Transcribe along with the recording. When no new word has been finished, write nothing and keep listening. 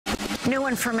New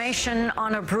information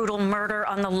on a brutal murder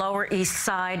on the Lower East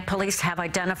Side. Police have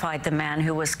identified the man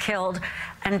who was killed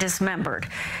and dismembered.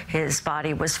 His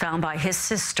body was found by his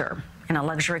sister in a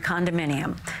luxury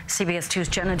condominium. CBS 2's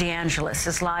Jenna DeAngelis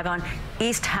is live on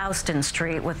East Houston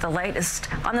Street with the latest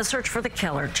on the search for the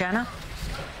killer. Jenna?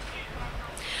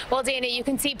 Well, Dana, you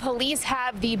can see police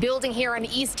have the building here on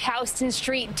East Houston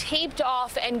Street taped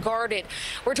off and guarded.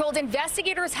 We're told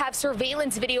investigators have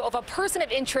surveillance video of a person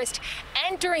of interest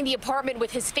entering the apartment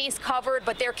with his face covered,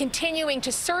 but they're continuing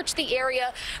to search the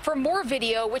area for more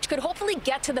video, which could hopefully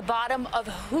get to the bottom of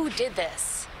who did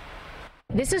this.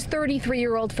 This is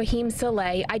 33-year-old Fahim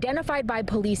Saleh, identified by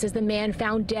police as the man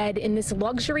found dead in this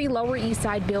luxury Lower East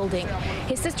Side building.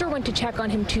 His sister went to check on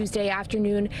him Tuesday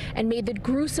afternoon and made the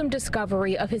gruesome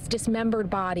discovery of his dismembered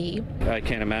body. I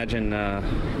can't imagine.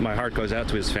 My heart goes out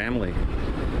to his family.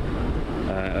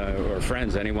 Or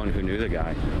friends, anyone who knew the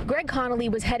guy. Greg Connolly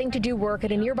was heading to do work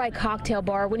at a nearby cocktail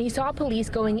bar when he saw police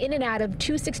going in and out of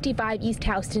 265 East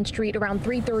Houston Street around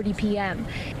 3:30 p.m.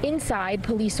 Inside,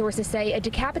 police sources say a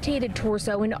decapitated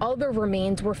torso and other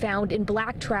remains were found in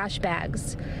black trash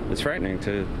bags. It's frightening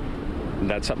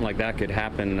that something like that could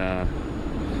happen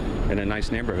in a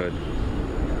nice neighborhood.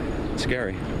 It's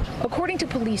scary. According to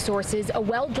police sources, a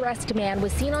well-dressed man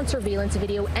was seen on surveillance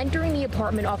video entering the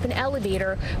apartment off an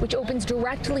elevator, which opens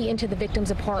directly into the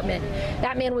victim's apartment.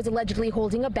 That man was allegedly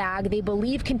holding a bag they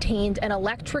believe contained an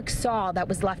electric saw that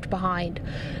was left behind.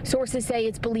 Sources say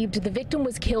it's believed the victim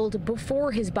was killed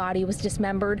before his body was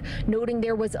dismembered, noting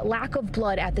there was lack of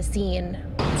blood at the scene.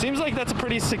 Seems like that's a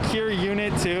pretty secure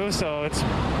unit too, so it's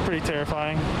pretty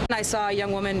terrifying. I saw a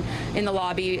young woman in the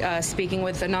lobby speaking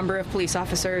with a number of police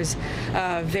officers,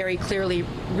 very clearly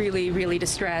really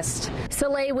distressed.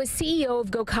 Saleh was CEO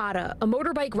of Gokada, a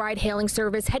motorbike ride-hailing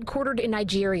service headquartered in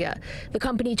Nigeria. The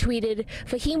company tweeted,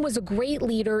 "Fahim was a great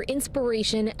leader,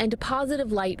 inspiration, and a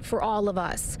positive light for all of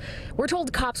us." We're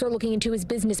told cops are looking into his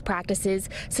business practices,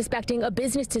 suspecting a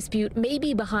business dispute may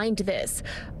be behind this,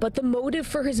 but the motive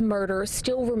for his murder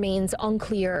still remains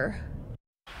unclear.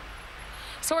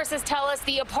 Sources tell us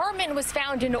the apartment was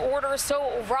found in order,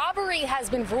 so robbery has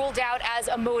been ruled out as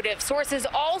a motive. Sources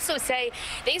also say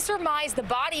they surmise the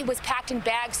body was packed in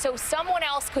bags so someone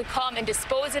else could come and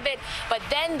dispose of it, but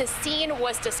then the scene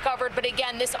was discovered. But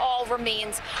again, this all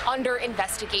remains under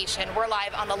investigation. We're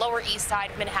live on the Lower East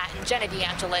Side of Manhattan. Jenna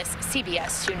DeAngelis,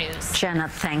 CBS 2 News. Jenna,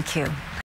 thank you.